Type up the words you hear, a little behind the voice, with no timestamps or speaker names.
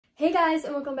Hey guys,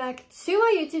 and welcome back to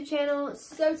my YouTube channel.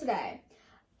 So today,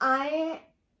 I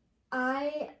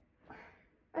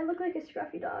look like a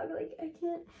scruffy dog. Like, I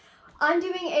can't. I'm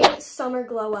doing a summer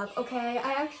glow up, okay?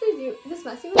 I actually do. This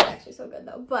messy was actually so good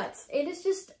though, but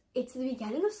it's the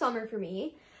beginning of summer for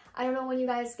me. I don't know when you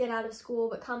guys get out of school,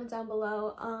 but comment down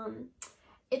below.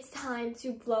 It's time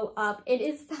to glow up. It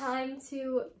is time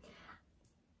to,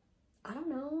 I don't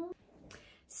know.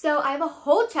 So I have a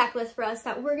whole checklist for us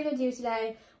that we're gonna do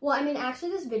today. Well, I mean,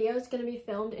 actually this video is gonna be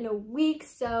filmed in a week,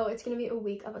 so it's gonna be a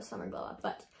week of a summer glow up,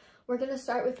 but we're gonna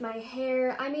start with my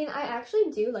hair. I mean, I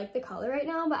actually do like the color right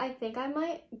now, but I think I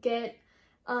might get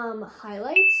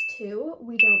highlights too.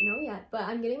 We don't know yet, but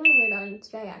I'm getting my hair done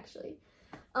today actually.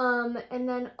 And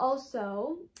then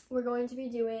also we're going to be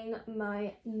doing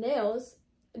my nails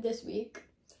this week.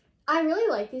 I really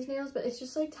like these nails, but it's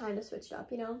just like time to switch it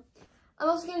up, you know? I'm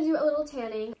also going to do a little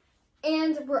tanning,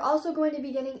 and we're also going to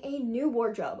be getting a new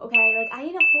wardrobe, okay? Like, I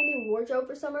need a whole new wardrobe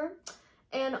for summer,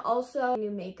 and also new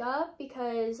makeup,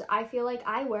 because I feel like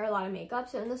I wear a lot of makeup,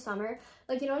 so in the summer,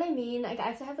 like, you know what I mean? Like, I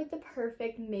have to have, like, the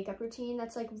perfect makeup routine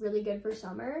that's, like, really good for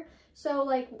summer, so,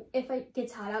 like, if it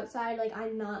gets hot outside, like,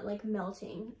 I'm not, like,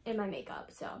 melting in my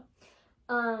makeup, so,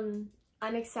 I'm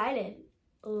excited.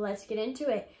 Let's get into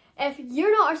it. If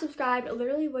you're not subscribed,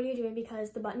 literally what are you doing,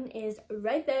 because the button is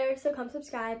right there, so come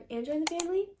subscribe and join the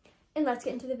family, and let's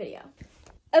get into the video.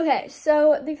 Okay,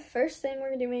 so the first thing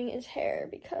we're doing is hair,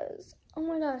 because oh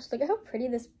my gosh, look at how pretty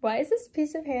why is this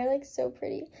piece of hair like so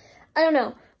pretty? I don't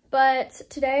know, but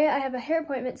today I have a hair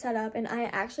appointment set up, and I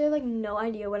actually have like no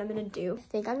idea what I'm gonna do. I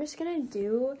think I'm just gonna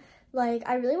do, like,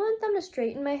 I really want them to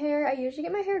straighten my hair. I usually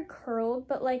get my hair curled,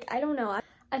 but like, I don't know.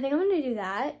 I think I'm gonna do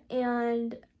that,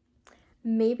 and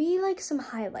maybe like some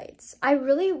highlights. I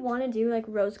really want to do like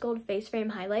rose gold face frame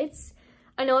highlights.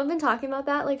 I know I've been talking about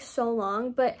that like so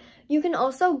long, but you can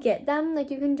also get them,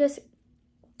 like you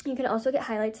can also get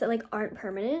highlights that like aren't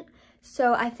permanent.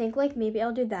 So I think like maybe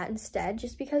I'll do that instead,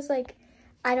 just because like,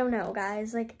 I don't know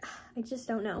guys, like I just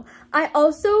don't know. I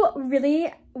also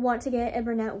really want to get a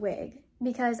brunette wig,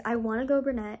 because I want to go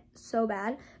brunette so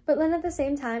bad, but then at the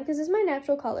same time, because this is my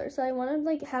natural color, so I want to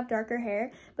like have darker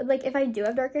hair, but like if I do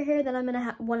have darker hair, then I'm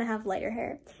gonna want to have lighter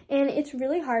hair, and it's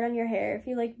really hard on your hair if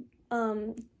you like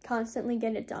constantly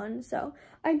get it done. So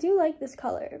I do like this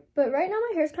color, but right now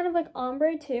my hair is kind of like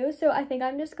ombre too, so I think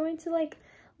I'm just going to like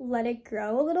let it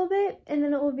grow a little bit, and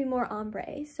then it will be more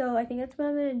ombre. So I think that's what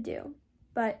I'm gonna do.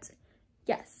 But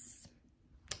yes,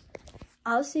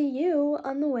 I'll see you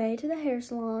on the way to the hair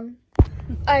salon.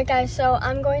 Alright guys, so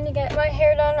I'm going to get my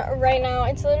hair done right now.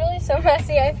 It's literally so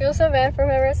messy. I feel so bad for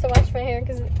whoever has to wash my hair,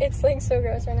 because it's like so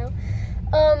gross right now.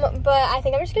 But I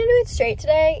think I'm just gonna do it straight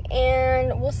today,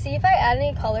 and we'll see if I add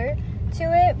any color to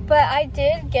it. But I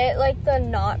did get like the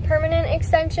not permanent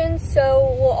extensions,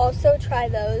 so we'll also try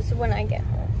those when I get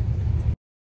home.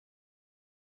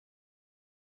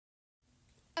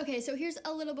 Okay, so here's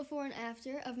a little before and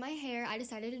after of my hair. I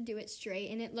decided to do it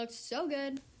straight, and it looks so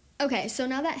good. Okay, so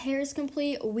now that hair is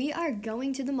complete, we are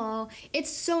going to the mall.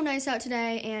 It's so nice out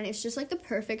today, and it's just like the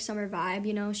perfect summer vibe,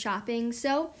 you know, shopping.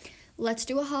 So let's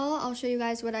do a haul. I'll show you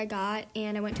guys what I got,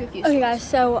 and I went to a few stores. Okay guys,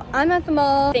 so I'm at the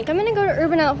mall. I think I'm gonna go to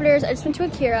Urban Outfitters. I just went to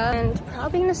Akira, and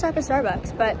probably gonna stop at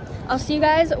Starbucks, but I'll see you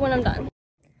guys when I'm done.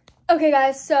 Okay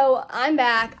guys, so I'm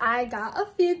back. I got a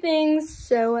few things,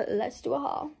 so let's do a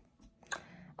haul.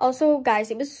 Also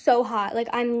guys, it was so hot. Like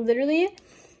I'm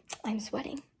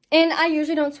sweating. And I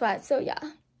usually don't sweat, so yeah,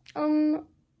 I'm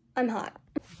hot.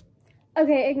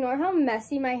 Okay, ignore how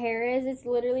messy my hair is. It's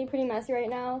literally pretty messy right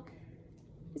now.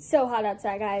 It's so hot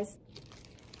outside, guys.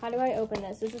 How do I open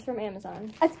this? This is from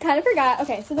Amazon. I kind of forgot.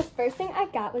 Okay, so the first thing I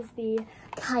got was the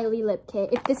Kylie lip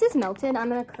kit. If this is melted, I'm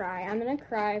gonna cry. I'm gonna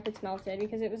cry if it's melted,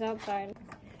 because it was outside.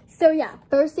 So yeah,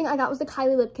 first thing I got was the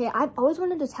Kylie lip kit. I've always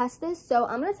wanted to test this, so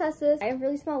I'm gonna test this. I have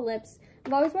really small lips.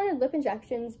 I've always wanted lip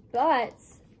injections, but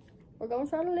we're going to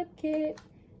try the lip kit.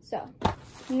 So,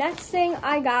 next thing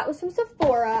I got was some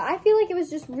Sephora. I feel like it was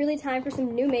just really time for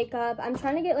some new makeup. I'm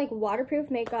trying to get like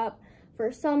waterproof makeup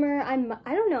for summer. I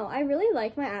don't know. I really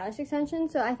like my eyelash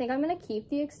extensions, so I think I'm going to keep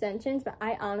the extensions, but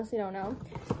I honestly don't know.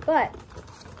 But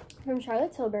from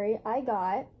Charlotte Tilbury, I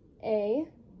got a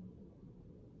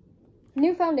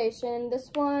new foundation.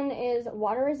 This one is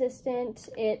water resistant.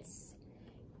 It's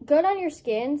good on your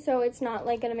skin, so it's not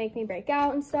like gonna make me break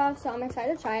out and stuff, so I'm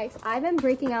excited to try it. I've been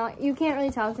breaking out. You can't really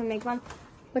tell it's gonna make fun,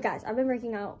 but guys, I've been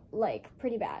breaking out like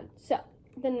pretty bad. So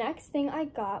the next thing I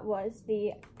got was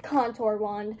the contour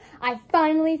wand. I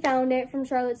finally found it from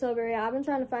Charlotte Tilbury. I've been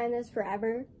trying to find this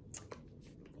forever.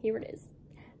 Here it is.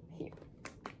 Here.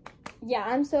 Yeah,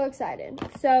 I'm so excited.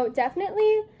 So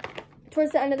definitely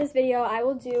towards the end of this video, I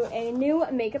will do a new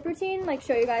makeup routine, like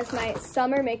show you guys my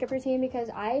summer makeup routine, because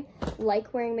I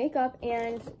like wearing makeup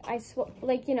and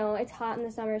like, you know, it's hot in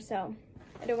the summer, so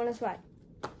I don't want to sweat.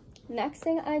 Next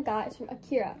thing I got is from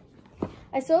Akira.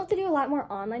 I still have to do a lot more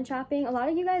online shopping. A lot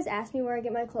of you guys ask me where I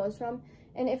get my clothes from,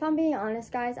 and if I'm being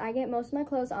honest, guys, I get most of my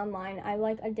clothes online. I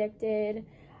like Addicted,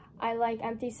 I like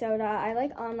Empty Soda, I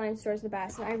like online stores the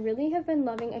best, and I really have been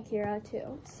loving Akira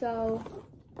too. So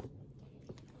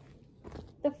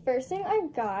the first thing I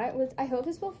got was, I hope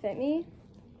this will fit me.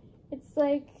 It's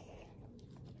like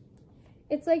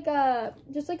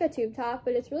just like a tube top,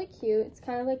 but it's really cute. It's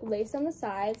kind of like lace on the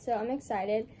side, so I'm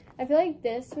excited. I feel like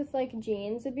this with like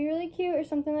jeans would be really cute or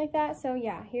something like that. So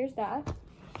yeah, here's that.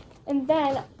 And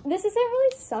then this isn't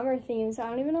really summer themed, so I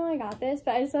don't even know why I got this,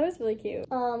 but I just thought it was really cute.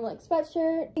 Like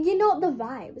sweatshirt, you know, the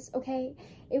vibes, okay?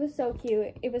 It was so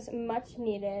cute. It was much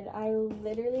needed. I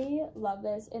literally love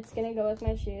this. It's gonna go with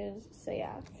my shoes, so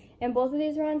yeah. And both of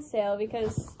these are on sale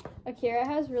because Akira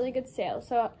has really good sales.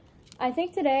 So I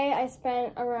think today I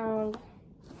spent around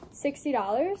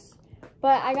 $60,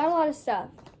 but I got a lot of stuff.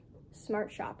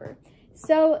 Smart shopper.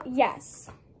 So yes.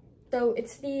 So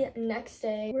it's the next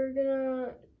day. We're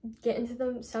gonna get into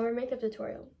the summer makeup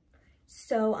tutorial.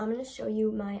 So I'm gonna show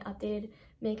you my updated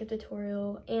makeup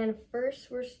tutorial, and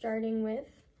first we're starting with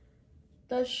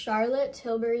the Charlotte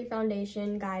Tilbury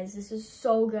foundation. Guys, this is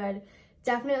so good.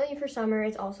 Definitely for summer.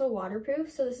 It's also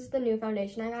waterproof, so this is the new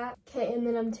foundation I got. Okay, and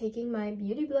then I'm taking my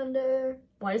beauty blender.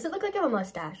 Why does it look like I have a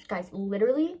mustache? Guys,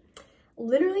 literally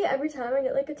every time I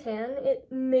get like a tan,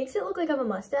 it makes it look like I have a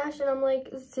mustache, and I'm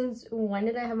like, since when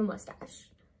did I have a mustache?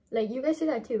 Like, you guys see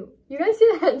that too. You guys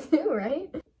see that too,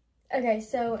 right? Okay,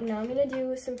 so now I'm gonna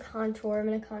do some contour. I'm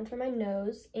gonna contour my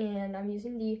nose, and I'm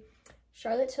using the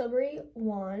Charlotte Tilbury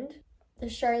wand, the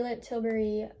Charlotte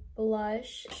Tilbury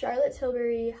blush, Charlotte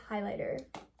Tilbury highlighter.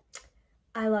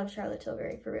 I love Charlotte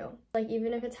Tilbury, for real. Like,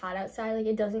 even if it's hot outside, like,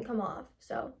 it doesn't come off,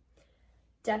 so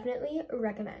definitely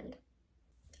recommend.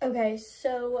 Okay,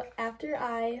 so after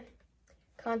I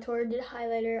contoured, did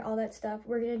highlighter, all that stuff,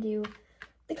 we're gonna do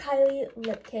the Kylie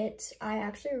lip kit. I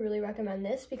actually really recommend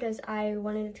this because I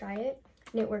wanted to try it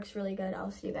and it works really good. I'll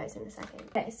see you guys in a second.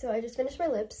 Okay, so I just finished my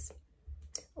lips.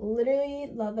 Literally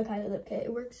love the Kylie lip kit.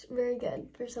 It works very good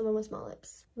for someone with small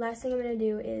lips. Last thing I'm gonna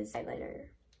do is eyeliner.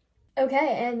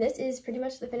 Okay, and this is pretty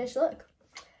much the finished look.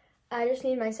 I just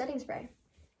need my setting spray.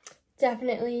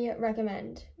 Definitely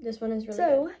recommend. This one is really good.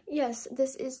 So, yes,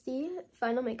 this is the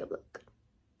final makeup look.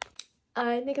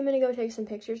 I think I'm gonna go take some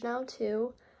pictures now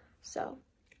too, so.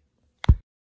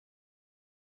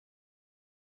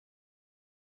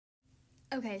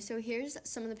 Okay, so here's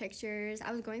some of the pictures.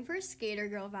 I was going for a skater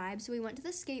girl vibe, so we went to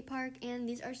the skate park, and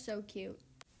these are so cute.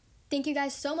 Thank you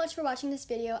guys so much for watching this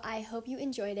video. I hope you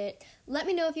enjoyed it. Let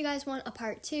me know if you guys want a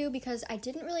part 2 because I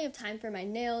didn't really have time for my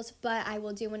nails, but I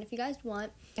will do one if you guys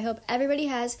want. I hope everybody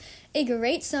has a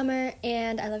great summer,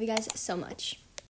 and I love you guys so much.